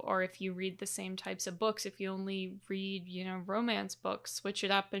to. Or if you read the same types of books, if you only read, romance books, switch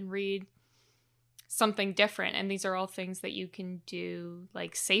it up and read something different. And these are all things that you can do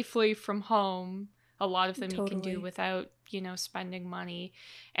like safely from home. A lot of them you can do without, spending money.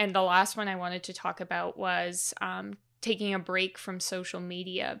 And the last one I wanted to talk about was taking a break from social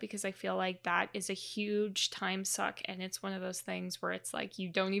media, because I feel like that is a huge time suck. And it's one of those things where it's like you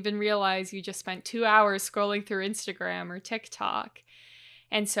don't even realize you just spent 2 hours scrolling through Instagram or TikTok.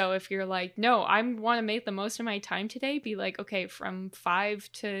 And so if you're like, no, I want to make the most of my time today, be like, okay, from 5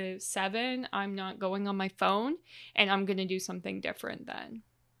 to 7, I'm not going on my phone, and I'm going to do something different then.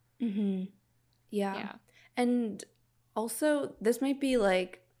 Mm-hmm. Yeah. Yeah. And also, this might be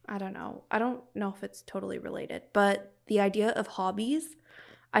like, I don't know. I don't know if it's totally related, but the idea of hobbies.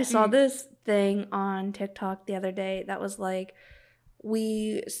 I saw this thing on TikTok the other day that was like,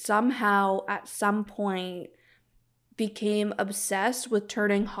 we somehow at some point became obsessed with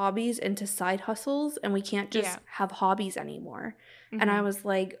turning hobbies into side hustles, and we can't just have hobbies anymore. And I was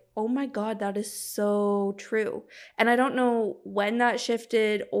like, oh my God, that is so true. And I don't know when that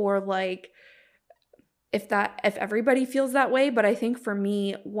shifted or like if everybody feels that way, but I think for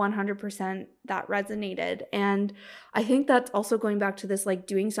me 100% that resonated. And I think that's also going back to this like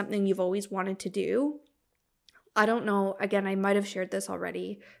doing something you've always wanted to do. I don't know, again, I might have shared this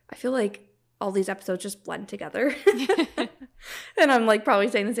already. I feel like all these episodes just blend together. And I'm like probably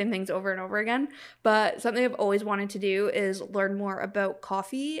saying the same things over and over again. But something I've always wanted to do is learn more about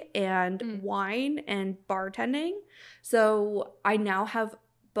coffee and wine and bartending. So I now have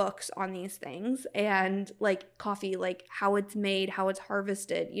books on these things and like coffee, like how it's made, how it's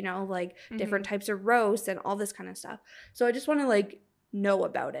harvested, you know, like different types of roasts and all this kind of stuff. So I just want to like know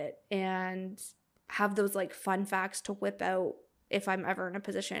about it and have those like fun facts to whip out if I'm ever in a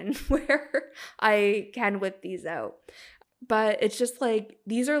position where I can whip these out. But it's just like,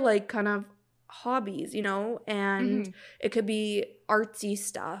 these are like kind of hobbies, you know, and it could be artsy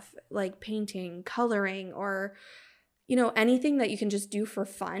stuff like painting, coloring, or, you know, anything that you can just do for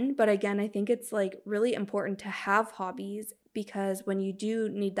fun. But again, I think it's like really important to have hobbies because when you do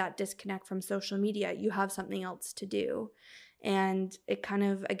need that disconnect from social media, you have something else to do. And it kind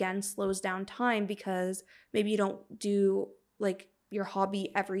of, again, slows down time because maybe you don't do like your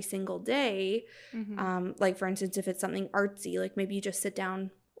hobby every single day. Like for instance, if it's something artsy, like maybe you just sit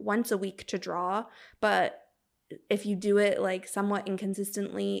down once a week to draw. But if you do it like somewhat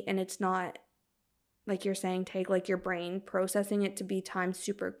inconsistently and it's not, like you're saying, take like your brain processing it to be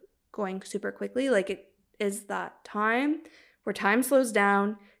going super quickly, like it is that time where time slows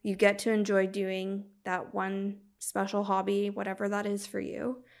down, you get to enjoy doing that one special hobby, whatever that is for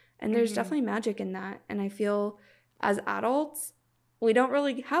you. And there's definitely magic in that. And I feel as adults, we don't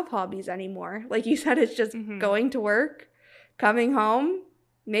really have hobbies anymore. Like you said, it's just going to work, coming home,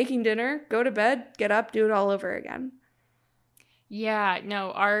 making dinner, go to bed, get up, do it all over again. Yeah,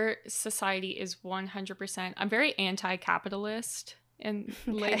 no, our society is 100%. I'm very anti-capitalist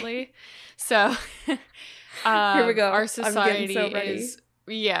lately. So here we go. Our society I'm getting is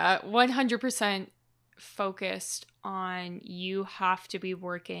 100% focused on you have to be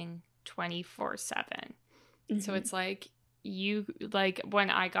working 24/7. So it's like when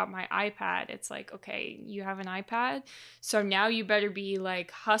I got my iPad, it's like, okay, you have an iPad, so now you better be like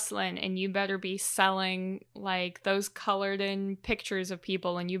hustling and you better be selling like those colored in pictures of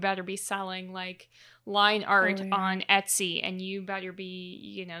people and you better be selling like line art on Etsy and you better be,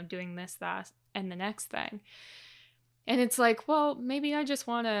 you know, doing this, that, and the next thing. And it's like, well, maybe I just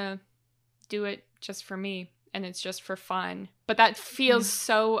want to do it just for me and it's just for fun. But that feels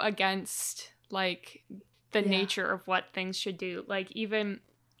so against like the nature of what things should do. Like even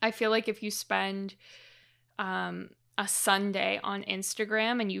I feel like if you spend a Sunday on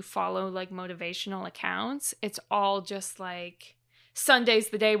Instagram and you follow like motivational accounts, it's all just like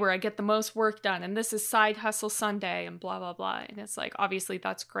Sunday's the day where I get the most work done and this is side hustle Sunday and blah blah blah. And it's like, obviously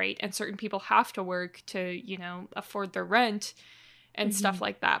that's great and certain people have to work to, you know, afford their rent and stuff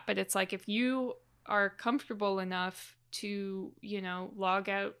like that. But it's like if you are comfortable enough to, you know, log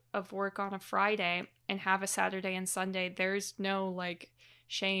out of work on a Friday and have a Saturday and Sunday, there's no like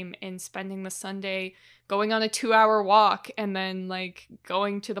shame in spending the Sunday going on a 2-hour walk and then like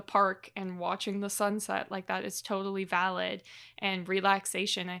going to the park and watching the sunset. Like that is totally valid. And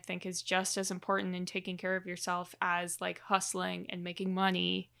relaxation, I think, is just as important in taking care of yourself as like hustling and making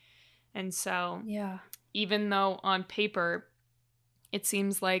money. And so even though on paper it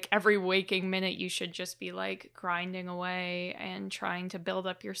seems like every waking minute you should just be like grinding away and trying to build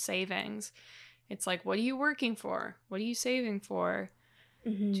up your savings, it's like, what are you working for? What are you saving for?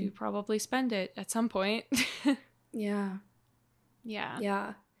 To probably spend it at some point. Yeah.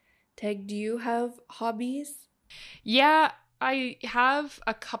 Tag, do you have hobbies? Yeah, I have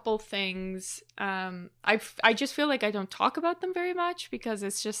a couple things. I just feel like I don't talk about them very much because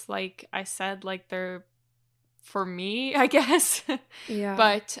it's just like I said, like they're for me, I guess. Yeah.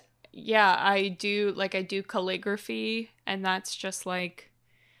 But yeah, I do calligraphy and that's just like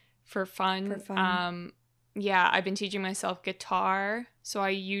for fun. Yeah, I've been teaching myself guitar. So I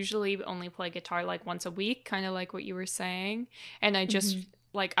usually only play guitar like once a week, kind of like what you were saying. And I just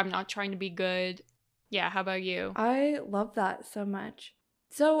like, I'm not trying to be good. Yeah, how about you? I love that so much.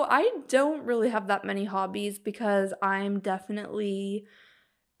 So I don't really have that many hobbies because I'm definitely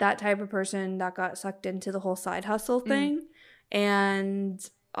that type of person that got sucked into the whole side hustle thing. And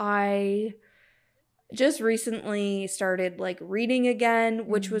I just recently started like reading again,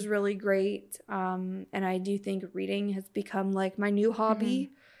 which was really great. And I do think reading has become like my new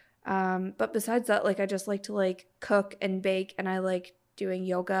hobby. But besides that, like I just like to like cook and bake, and I like doing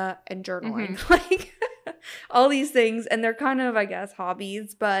yoga and journaling. Like all these things, and they're kind of, I guess,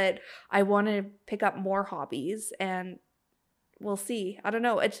 hobbies, but I want to pick up more hobbies, and we'll see. I don't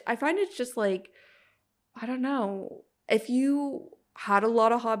know. I find it's just like, I don't know. If you had a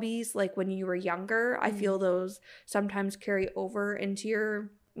lot of hobbies like when you were younger, I feel those sometimes carry over into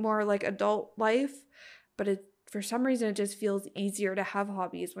your more like adult life, but it for some reason it just feels easier to have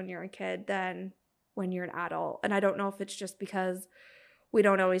hobbies when you're a kid than when you're an adult. And I don't know if it's just because we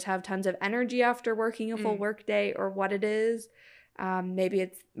don't always have tons of energy after working a full work day or what it is. Maybe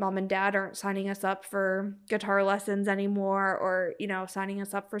it's mom and dad aren't signing us up for guitar lessons anymore, or, you know, signing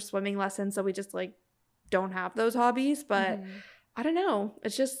us up for swimming lessons. So we just like don't have those hobbies. But I don't know.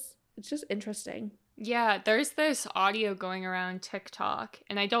 It's just interesting. Yeah, there's this audio going around TikTok,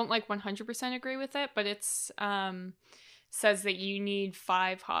 and I don't like 100% agree with it, but it's says that you need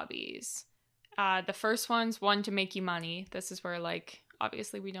 5 hobbies. The first one's one to make you money. This is where, like,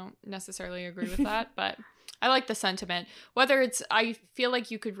 obviously we don't necessarily agree with that, but I like the sentiment. Whether it's, I feel like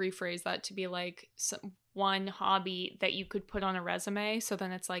you could rephrase that to be like one hobby that you could put on a resume. So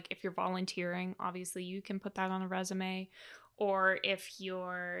then it's like, if you're volunteering, obviously you can put that on a resume. Or if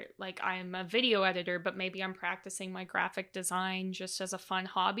you're like, I'm a video editor, but maybe I'm practicing my graphic design just as a fun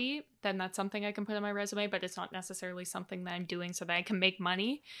hobby, then that's something I can put on my resume, but it's not necessarily something that I'm doing so that I can make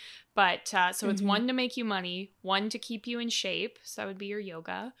money. But so it's one to make you money, one to keep you in shape, so that would be your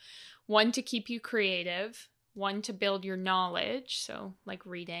yoga, one to keep you creative, one to build your knowledge, so like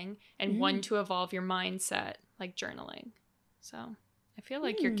reading, and one to evolve your mindset, like journaling. So I feel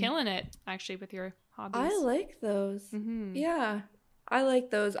like you're killing it actually with your hobbies. I like those. Yeah, I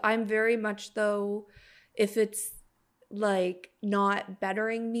like those. I'm very much, though, if it's like not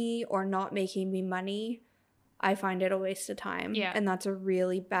bettering me or not making me money, I find it a waste of time. Yeah. And that's a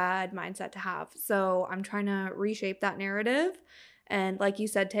really bad mindset to have. So I'm trying to reshape that narrative. And like you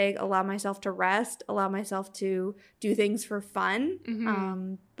said, Tag, allow myself to rest, allow myself to do things for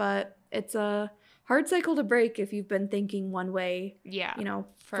fun. But it's a hard cycle to break if you've been thinking one way, you know,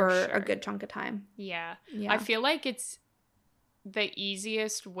 for a good chunk of time. Yeah. I feel like it's the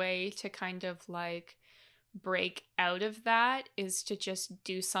easiest way to kind of like break out of that is to just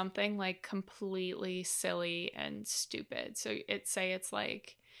do something like completely silly and stupid. So it's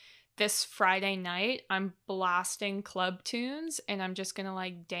like this Friday night, I'm blasting club tunes and I'm just gonna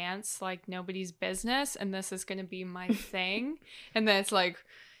like dance like nobody's business, and this is gonna be my thing. And then it's like,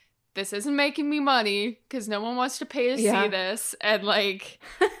 this isn't making me money because no one wants to pay to see this, and like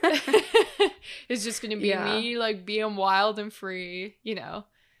it's just gonna be me like being wild and free, you know,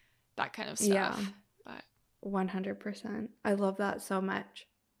 that kind of stuff. But 100%. I love that so much.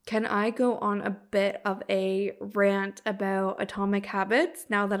 Can I go on a bit of a rant about Atomic Habits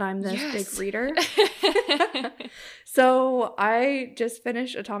now that I'm this big reader? So I just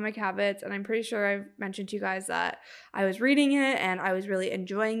finished Atomic Habits, and I'm pretty sure I've mentioned to you guys that I was reading it and I was really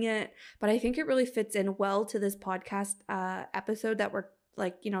enjoying it, but I think it really fits in well to this podcast episode that we're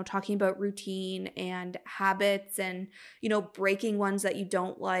like, you know, talking about routine and habits and, you know, breaking ones that you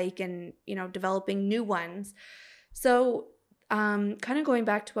don't like and, you know, developing new ones. So kind of going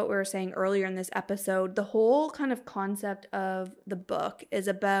back to what we were saying earlier in this episode, the whole kind of concept of the book is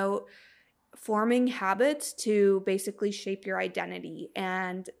about forming habits to basically shape your identity.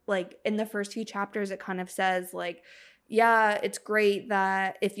 And like in the first few chapters, it kind of says like, yeah, it's great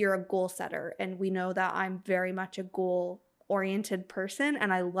that if you're a goal setter, and we know that I'm very much a goal oriented person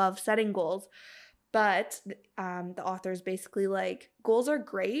and I love setting goals, but the author is basically like, goals are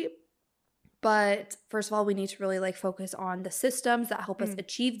great, but first of all, we need to really like focus on the systems that help us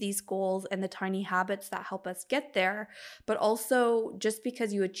achieve these goals and the tiny habits that help us get there. But also, just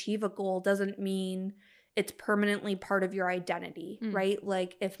because you achieve a goal doesn't mean it's permanently part of your identity, right?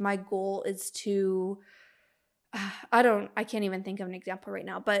 Like if my goal is to, I can't even think of an example right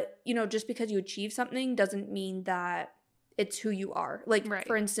now, but you know, just because you achieve something doesn't mean that it's who you are. Like,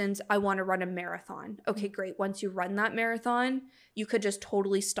 for instance, I want to run a marathon. Okay, great. Once you run that marathon, you could just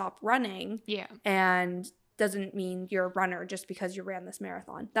totally stop running. Yeah. And doesn't mean you're a runner just because you ran this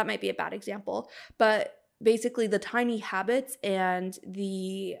marathon. That might be a bad example. But basically the tiny habits and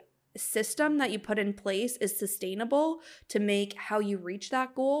the system that you put in place is sustainable to make how you reach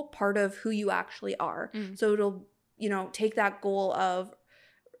that goal part of who you actually are. So it'll, take that goal of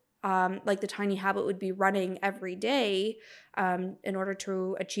like the tiny habit would be running every day in order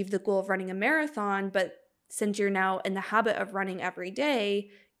to achieve the goal of running a marathon. But since you're now in the habit of running every day,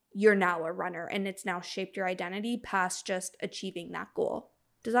 you're now a runner, and it's now shaped your identity past just achieving that goal.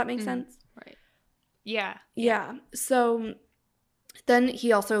 Does that make sense? Right. Yeah. Yeah. So then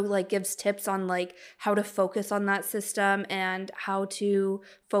he also like gives tips on like how to focus on that system and how to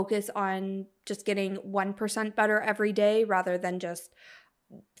focus on just getting 1% better every day rather than just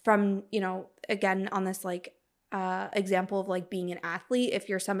from, again, on this like example of like being an athlete. If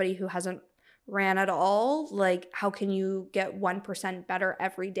you're somebody who hasn't ran at all, like how can you get 1% better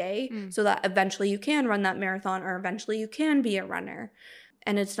every day so that eventually you can run that marathon or eventually you can be a runner?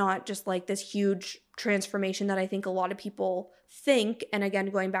 And it's not just like this huge transformation that I think a lot of people think. And again,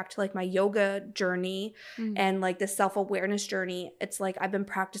 going back to like my yoga journey and like the self-awareness journey, it's like I've been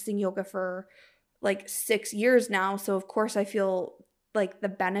practicing yoga for like 6 years now. So of course I feel like the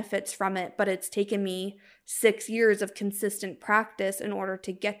benefits from it, but it's taken me 6 years of consistent practice in order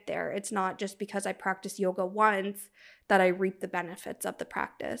to get there. It's not just because I practice yoga once that I reap the benefits of the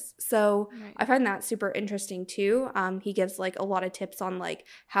practice. So I find that super interesting too. He gives like a lot of tips on like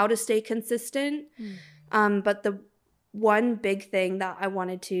how to stay consistent. But the one big thing that I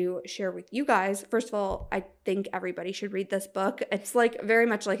wanted to share with you guys, first of all, I think everybody should read this book. It's like very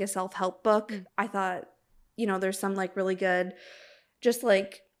much like a self-help book. I thought, there's some like really good just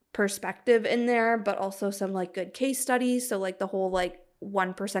like perspective in there, but also some like good case studies. So like the whole like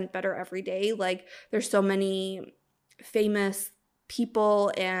 1% better every day, like there's so many famous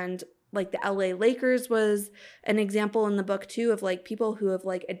people, and like the LA Lakers was an example in the book too of like people who have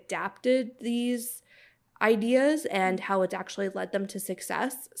like adapted these ideas and how it's actually led them to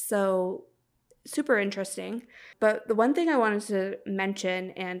success. So super interesting. But the one thing I wanted to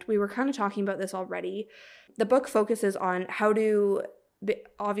mention, and we were kind of talking about this already, the book focuses on how to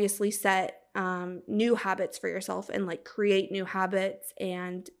obviously set new habits for yourself and like create new habits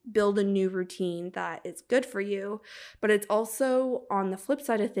and build a new routine that is good for you. But it's also on the flip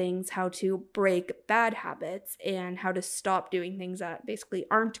side of things, how to break bad habits and how to stop doing things that basically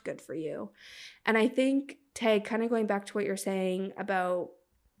aren't good for you. And I think, Tag, kind of going back to what you're saying about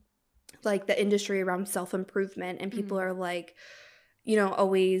like the industry around self-improvement, and people are like,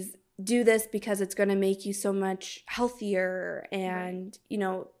 always do this because it's going to make you so much healthier. And,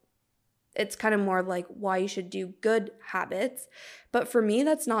 it's kind of more like why you should do good habits. But for me,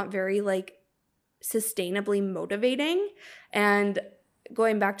 that's not very like sustainably motivating. And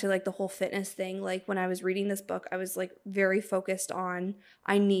going back to like the whole fitness thing, like when I was reading this book, I was like very focused on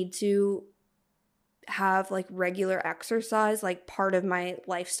I need to have like regular exercise like part of my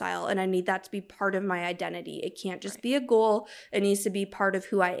lifestyle, and I need that to be part of my identity. It can't just be a goal, it needs to be part of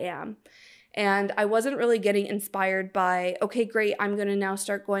who I am. And I wasn't really getting inspired by, okay, great, I'm going to now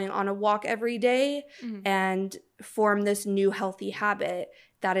start going on a walk every day and form this new healthy habit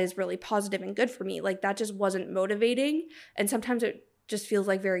that is really positive and good for me. Like that just wasn't motivating. And sometimes it just feels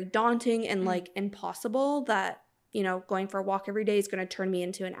like very daunting and like impossible that, going for a walk every day is going to turn me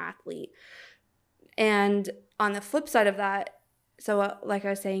into an athlete. And on the flip side of that, so like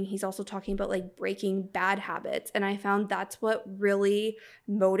I was saying, he's also talking about like breaking bad habits. And I found that's what really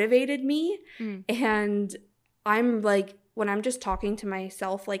motivated me. And I'm like, when I'm just talking to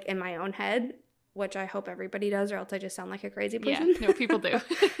myself like in my own head, which I hope everybody does, or else I just sound like a crazy person. Yeah, no, people do.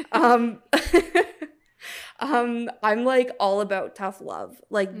 I'm like all about tough love.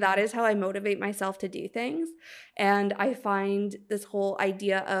 Like that is how I motivate myself to do things. And I find this whole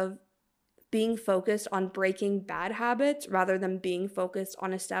idea of being focused on breaking bad habits rather than being focused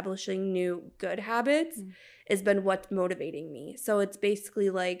on establishing new good habits has been what's motivating me. So it's basically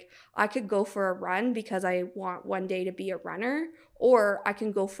like I could go for a run because I want one day to be a runner, or I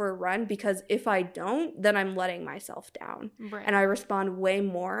can go for a run because if I don't, then I'm letting myself down. Right. And I respond way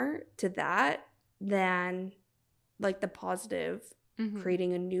more to that than like the positive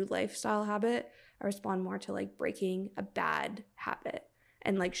creating a new lifestyle habit. I respond more to like breaking a bad habit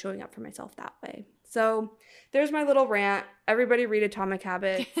and like showing up for myself that way. So there's my little rant. Everybody read Atomic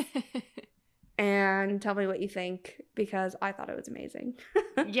Habits and tell me what you think, because I thought it was amazing.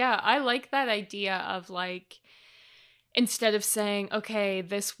 Yeah, I like that idea of like, instead of saying, okay,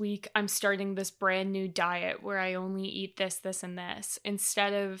 this week I'm starting this brand new diet where I only eat this, this, and this,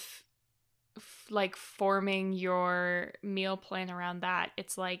 instead of like forming your meal plan around that,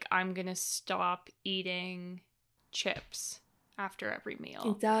 it's like, I'm going to stop eating chips. after every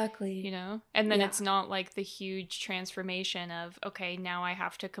meal. Exactly. You know? And then Yeah. it's not like the huge transformation of, okay, now I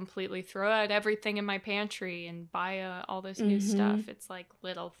have to completely throw out everything in my pantry and buy all this new stuff. It's like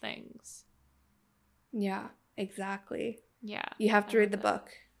little things. Yeah, exactly. Yeah. You have to I read the love that.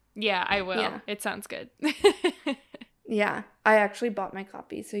 book. Yeah, I will. Yeah. It sounds good. Yeah, I actually bought my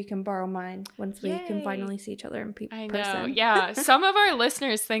copy, so you can borrow mine once we can Yay. finally see each other in I know. person. Yeah. Some of our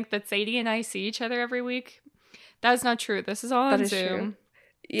listeners think that Sadie and I see each other every week. That's not true. This is all on That is Zoom. true.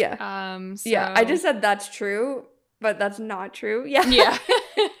 Yeah. So Yeah, I just said that's true, but that's not true. Yeah. yeah.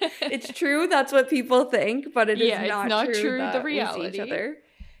 It's true, that's what people think, but it is Yeah, it's not true, that the we see reality. each other.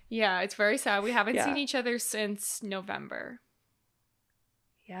 Yeah, it's very sad. We haven't Yeah. seen each other since November.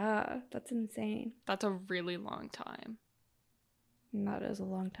 Yeah, that's insane. That's a really long time. That is a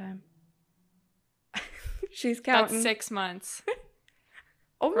long time. She's counting. That's 6 months.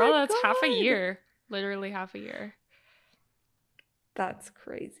 Oh my Girl, that's God. half a year. Literally half a year. That's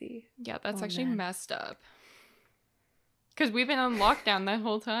crazy. Yeah, that's Oh, actually man. messed up. Because we've been on lockdown that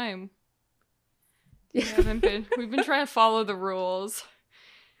whole time. We've been trying to follow the rules.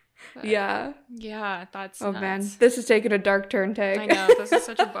 But Yeah. yeah, that's Oh nuts. man, this is taking a dark turn, Tag. I know, this is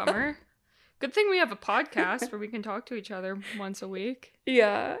such a bummer. Good thing we have a podcast where we can talk to each other once a week.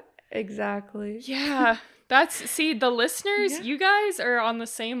 Yeah, exactly. Yeah, see, the listeners, Yeah. you guys are on the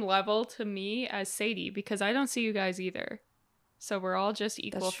same level to me as Sadie because I don't see you guys either. So we're all just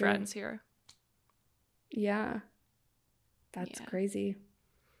equal That's true. friends here. Yeah. That's Yeah. crazy.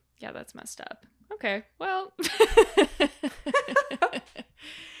 Yeah, that's messed up. Okay, well.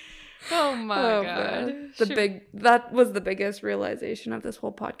 Oh my God. man. Should- That was the biggest realization of this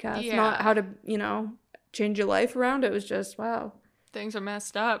whole podcast. Yeah. Not how to, change your life around. It was just, wow. Things are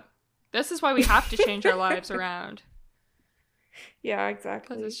messed up. This is why we have to change our lives around. Yeah, Because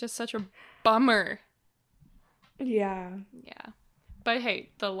exactly. it's just such a bummer. Yeah. Yeah. But hey,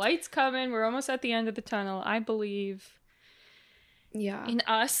 the light's coming. We're almost at the end of the tunnel. I believe Yeah. in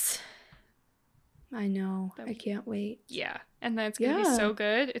us. I know. That I we- can't wait. Yeah. And then it's going to be Yeah. so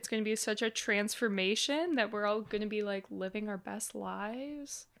good. It's going to be such a transformation that we're all going to be like living our best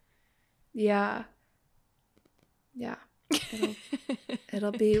lives. Yeah. Yeah.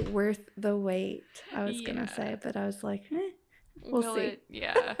 It'll be worth the wait, I was going to Yeah. say, but I was like, we'll Will see. it?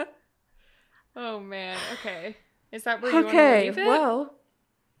 Yeah. Oh man. Okay. Is that where you want to Okay, leave it? well,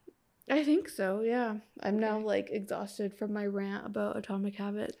 I think so, yeah. I'm now, exhausted from my rant about Atomic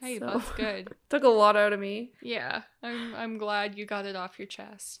Habits. Hey, so. that's good. Took a lot out of me. Yeah. I'm glad you got it off your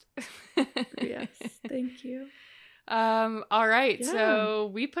chest. Yes, thank you. All right. Yeah.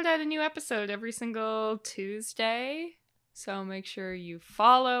 So we put out a new episode every single Tuesday. So make sure you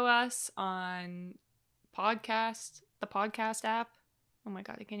follow us on the podcast app. Oh my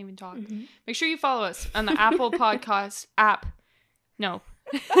God, I can't even talk. Mhm. Make sure you follow us on the Apple Podcast app. No.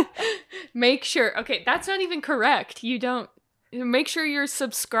 Make sure. Okay, that's not even correct. Make sure you're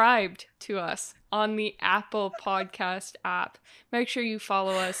subscribed to us on the Apple Podcast app. Make sure you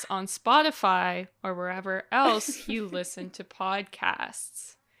follow us on Spotify or wherever else you listen to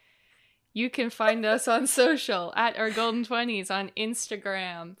podcasts. You can find us on social at our Golden 20s on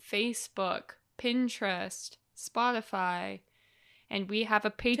Instagram, Facebook, Pinterest, Spotify, and we have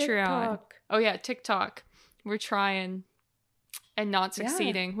a Patreon. TikTok. Oh yeah, TikTok. We're trying and not Yeah.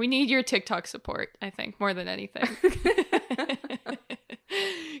 succeeding. We need your TikTok support, I think, more than anything.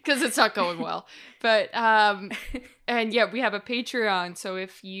 Because it's not going well. But, and yeah, we have a Patreon. So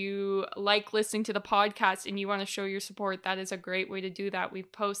if you like listening to the podcast and you want to show your support, that is a great way to do that. We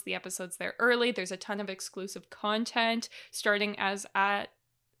post the episodes there early. There's a ton of exclusive content starting as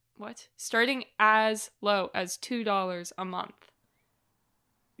low as $2 a month.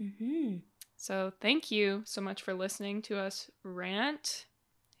 Mm-hmm. So thank you so much for listening to us rant.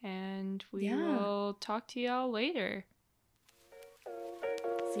 And we Yeah. will talk to y'all later.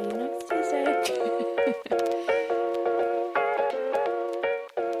 See you next Tuesday.